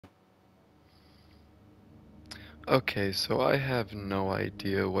Okay, so I have no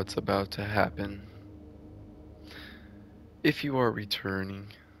idea what's about to happen. If you are returning,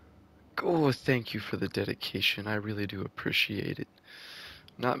 thank you for the dedication. I really do appreciate it.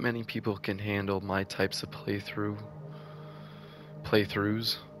 Not many people can handle my types of playthroughs.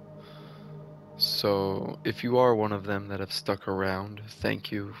 So if you are one of them that have stuck around,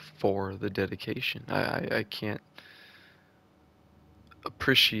 thank you for the dedication. I can't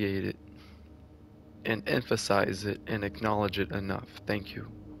appreciate it and emphasize it and acknowledge it enough. Thank you.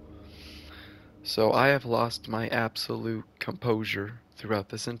 So I have lost my absolute composure throughout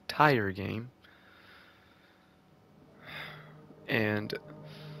this entire game. And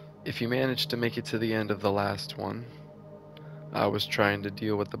if you manage to make it to the end of the last one, I was trying to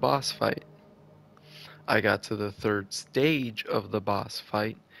deal with the boss fight. I got to the third stage of the boss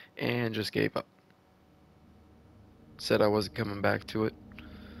fight and just gave up. Said I wasn't coming back to it.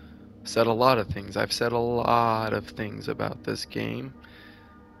 Said a lot of things. I've said a lot of things about this game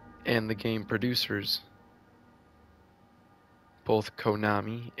and the game producers, both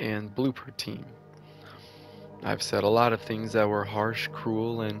Konami and Blooper Team. I've said a lot of things that were harsh,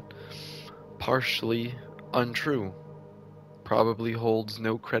 cruel, and partially untrue. Probably holds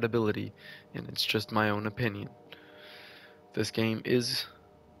no credibility, and it's just my own opinion. This game is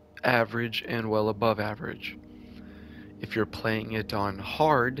average and well above average. If you're playing it on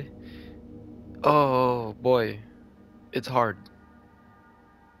hard, oh boy, it's hard.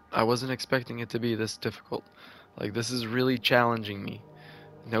 I wasn't expecting it to be this difficult. Like, this is really challenging me.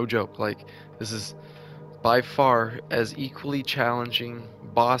 No joke. Like, this is by far as equally challenging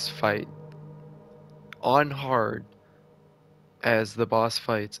boss fight on hard as the boss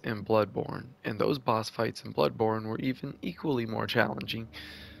fights in Bloodborne. And those boss fights in Bloodborne were even equally more challenging,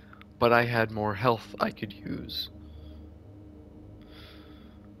 but I had more health I could use.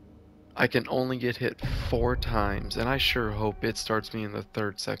 I can only get hit 4 times, and I sure hope it starts me in the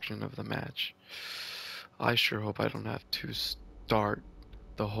third section of the match. I sure hope I don't have to start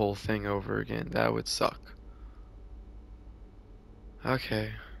the whole thing over again. That would suck.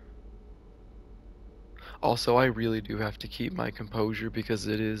 Okay. Also, I really do have to keep my composure because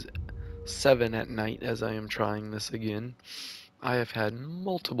it is 7 at night as I am trying this again. I have had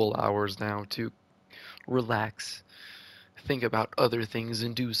multiple hours now to relax, think about other things,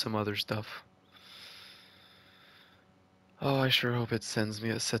 and do some other stuff. Oh, I sure hope it sets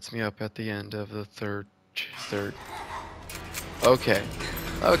me up at the end of the third. Okay.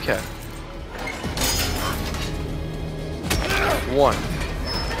 Okay. 1.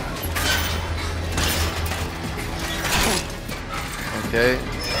 Okay.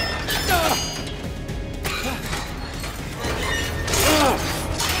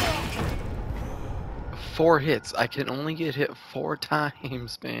 4 hits. I can only get hit 4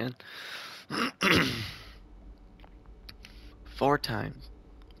 times, man. 4 times.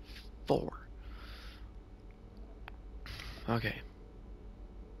 4. Okay.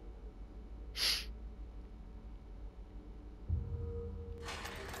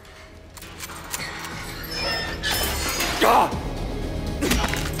 Ah!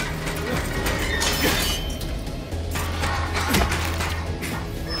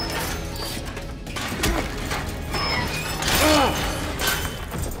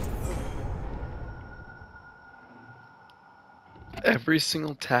 Every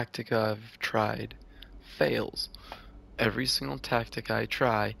single tactic I've tried fails. Every single tactic I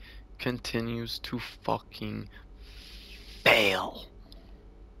try continues to fucking fail.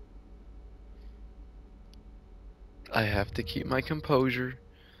 I have to keep my composure.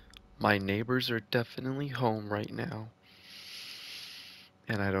 My neighbors are definitely home right now,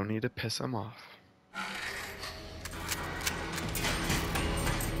 and I don't need to piss them off.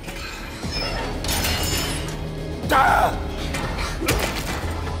 Ah!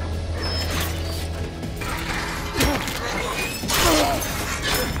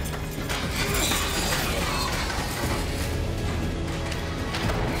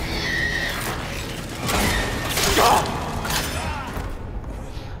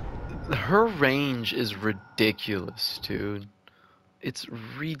 Her range is ridiculous, dude. It's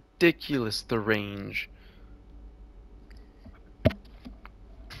ridiculous, the range.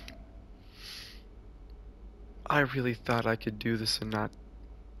 I really thought I could do this and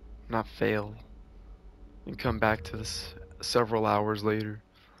not fail and come back to this several hours later.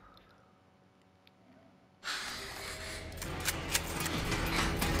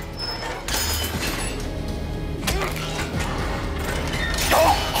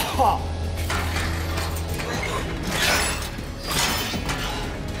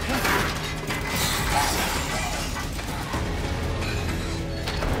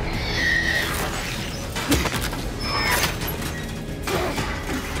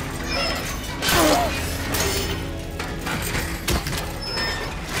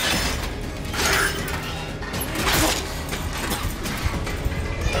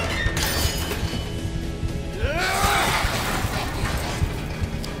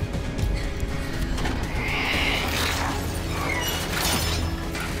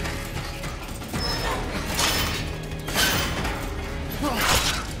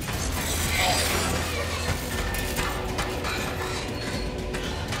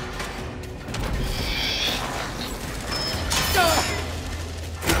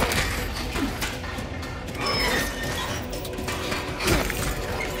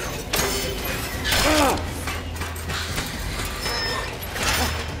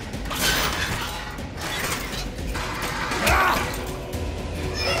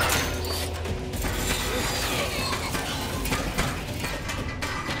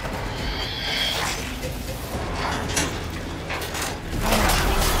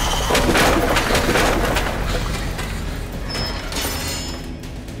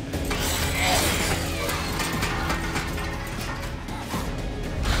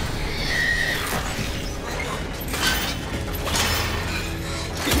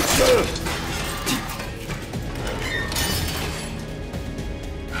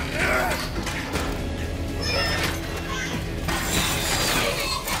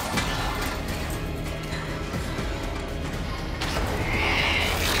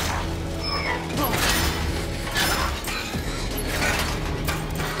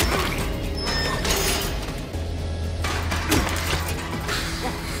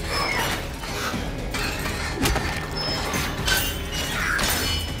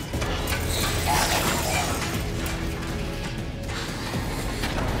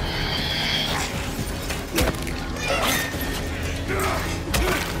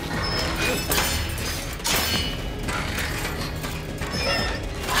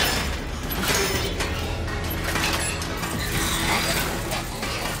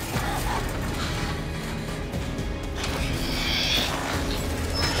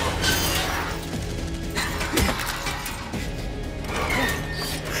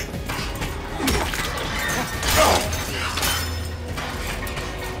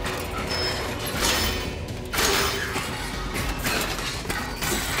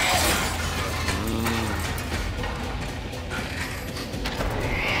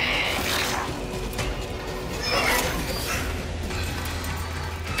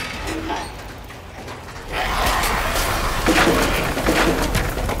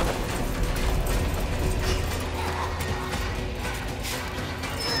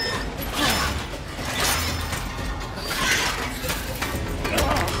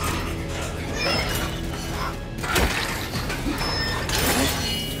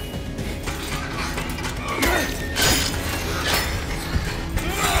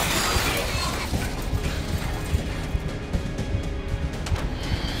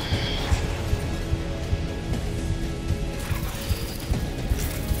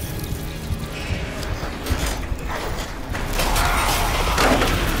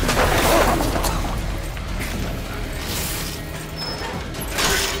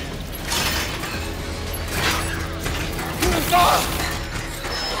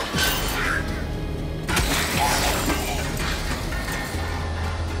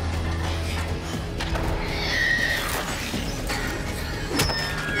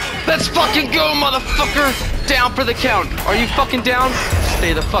 Let's fucking go, motherfucker! Down for the count. Are you fucking down?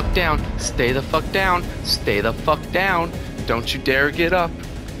 Stay the fuck down. Stay the fuck down. Stay the fuck down. Don't you dare get up.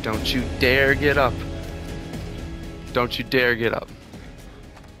 Don't you dare get up. Don't you dare get up.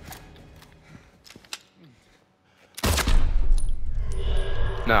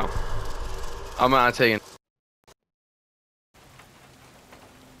 No. I'm not taking.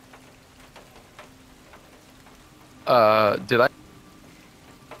 Did I?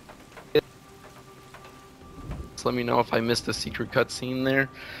 Let me know if I missed a secret cutscene there.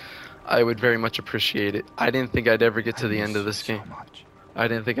 I would very much appreciate it. I didn't think I'd ever get to the end of this game. I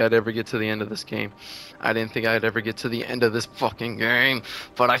didn't think I'd ever get to the end of this game. I didn't think I'd ever get to the end of this fucking game.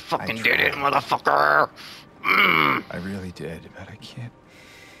 But I fucking did it, motherfucker! I really did, but I can't.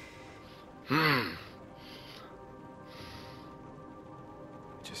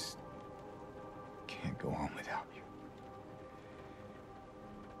 Just can't go on without you.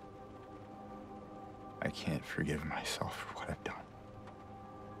 I can't forgive myself for what I've done.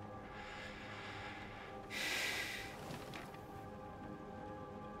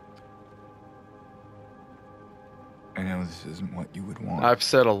 I know this isn't what you would want. I've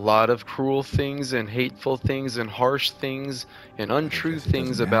said a lot of cruel things and hateful things and harsh things and untrue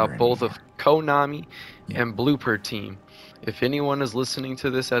things about both of Konami and Blooper Team. If anyone is listening to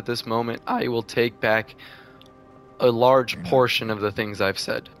this at this moment, I will take back a large portion of the things I've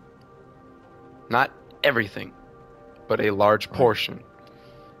said. Not everything, but a large portion.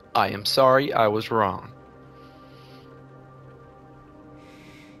 I am sorry, I was wrong.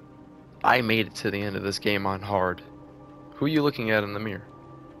 I made it to the end of this game on hard. Who are you looking at in the mirror?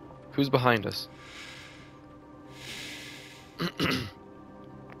 Who's behind us?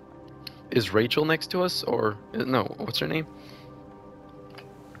 Is Rachel next to us, or no? What's her name?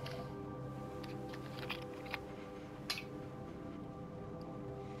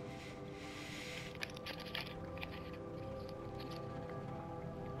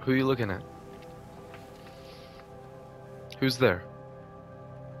 Who are you looking at? Who's there?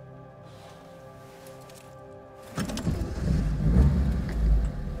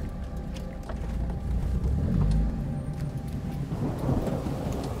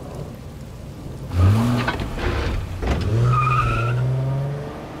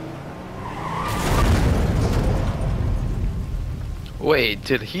 Wait,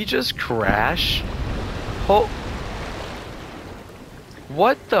 did he just crash? Oh.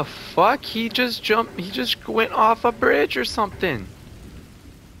 What the fuck? He just jumped, he just went off a bridge or something.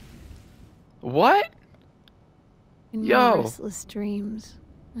 What? In my restless dreams,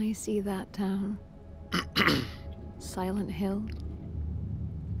 I see that town. Silent Hill.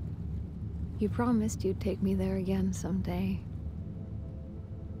 You promised you'd take me there again someday.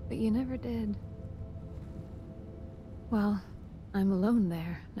 But you never did. Well, I'm alone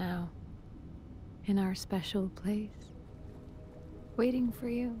there now. In our special place. Waiting for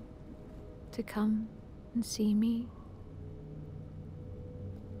you to come and see me.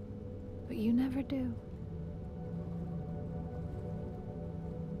 But you never do.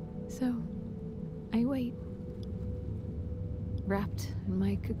 So, I wait. Wrapped in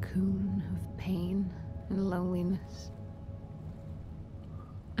my cocoon of pain and loneliness.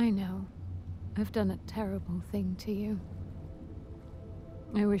 I know, I've done a terrible thing to you.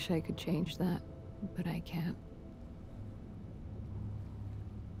 I wish I could change that, but I can't.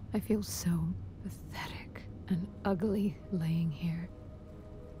 I feel so pathetic and ugly laying here.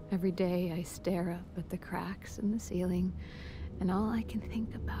 Every day I stare up at the cracks in the ceiling, and all I can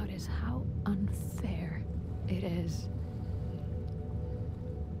think about is how unfair it is.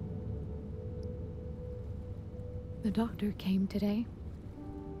 The doctor came today.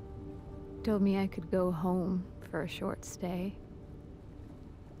 Told me I could go home for a short stay.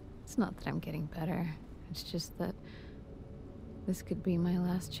 It's not that I'm getting better. It's just that this could be my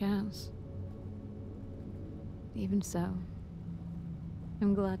last chance. Even so,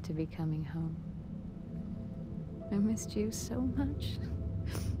 I'm glad to be coming home. I missed you so much.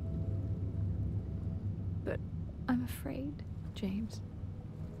 But I'm afraid, James.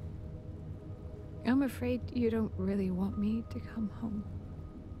 I'm afraid you don't really want me to come home.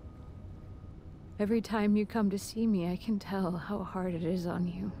 Every time you come to see me, I can tell how hard it is on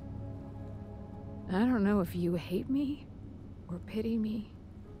you. I don't know if you hate me or pity me.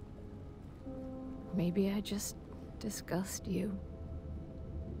 Maybe I just disgust you.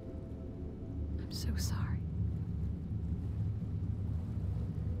 I'm so sorry.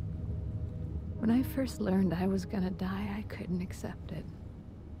 When I first learned I was gonna die, I couldn't accept it.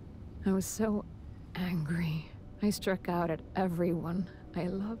 I was so angry. I struck out at everyone I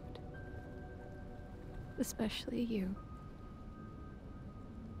loved. Especially you.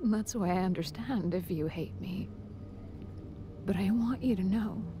 And that's why I understand if you hate me. But I want you to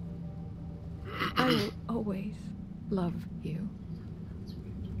know, I will always love you.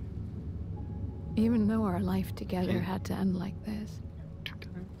 Even though our life together had to end like this,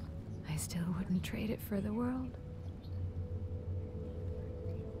 I still wouldn't trade it for the world.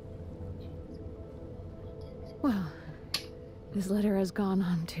 Well, this letter has gone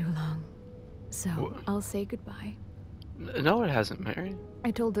on too long, so I'll say goodbye. No, it hasn't, Mary.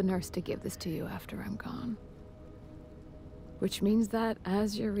 I told the nurse to give this to you after I'm gone. Which means that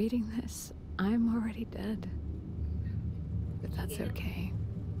as you're reading this, I'm already dead. But that's okay.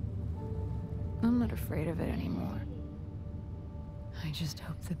 I'm not afraid of it anymore. I just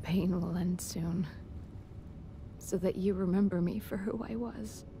hope the pain will end soon. So that you remember me for who I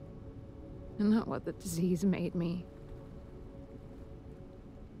was. And not what the disease made me.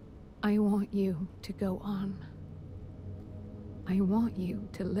 I want you to go on. I want you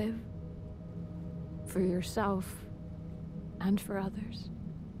to live. For yourself. And for others.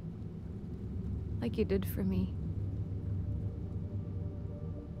 Like you did for me.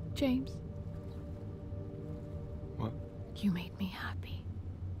 James. What? You made me happy.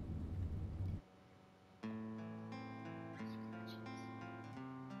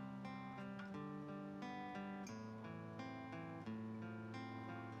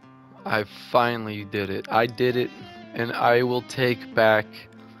 I finally did it. I did it, and I will take back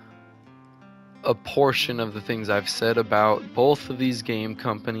a portion of the things I've said about both of these game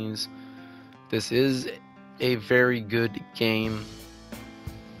companies. This is a very good game.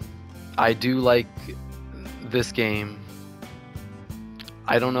 I do like this game.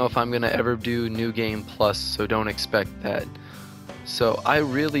 I don't know if I'm gonna ever do New Game Plus, so don't expect that. So I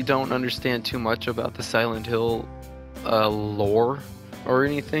really don't understand too much about the Silent Hill lore or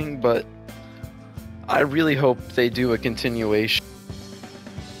anything, but I really hope they do a continuation.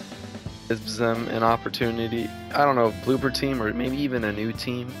 Gives them an opportunity, I don't know, Blooper Team or maybe even a new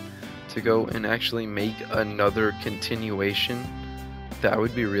team to go and actually make another continuation. That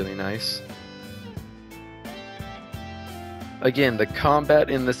would be really nice. Again, the combat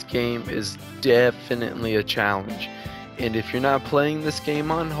in this game is definitely a challenge. And if you're not playing this game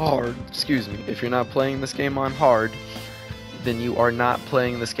on hard, if you're not playing this game on hard, then you are not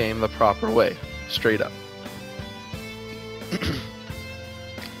playing this game the proper way. Straight up.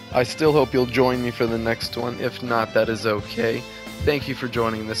 I still hope you'll join me for the next one. If not, that is okay. Thank you for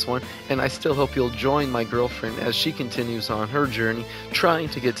joining this one, and I still hope you'll join my girlfriend as she continues on her journey, trying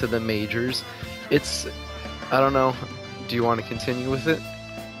to get to the majors. It's, I don't know, do you want to continue with it?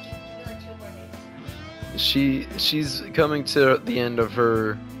 She's coming to the end of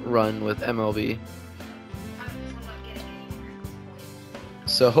her run with MLB.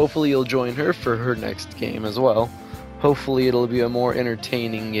 So hopefully you'll join her for her next game as well. Hopefully it'll be a more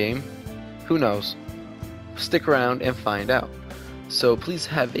entertaining game. Who knows? Stick around and find out. So please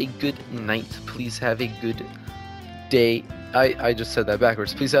have a good night. Please have a good day. I just said that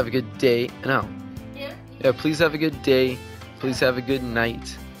backwards. Please have a good day. No. Yeah, please have a good day. Please have a good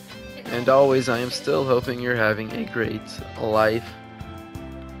night. And always, I am still hoping you're having a great life.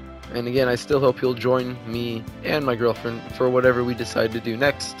 And again, I still hope you'll join me and my girlfriend for whatever we decide to do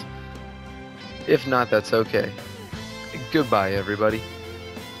next. If not, that's okay. Goodbye, everybody.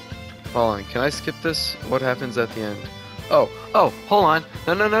 Hold on, can I skip this? What happens at the end? Oh, hold on.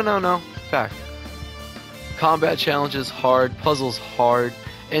 No. Back. Combat challenges hard, puzzles hard,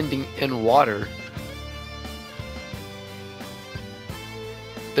 ending in water.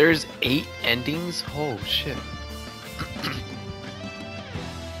 There's 8 endings? Oh, shit.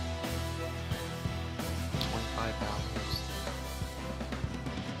 25 hours.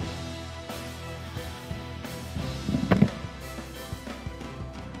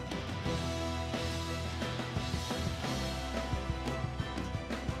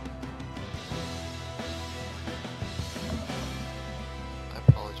 I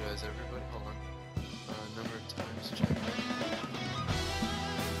apologize, everybody. Hold on. Number of times check.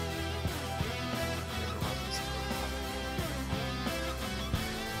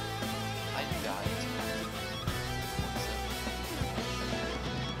 I died.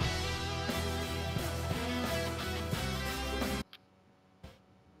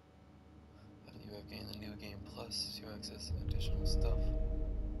 You have gained the New Game Plus to access additional stuff.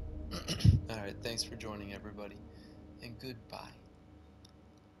 Alright, thanks for joining, everybody, and goodbye.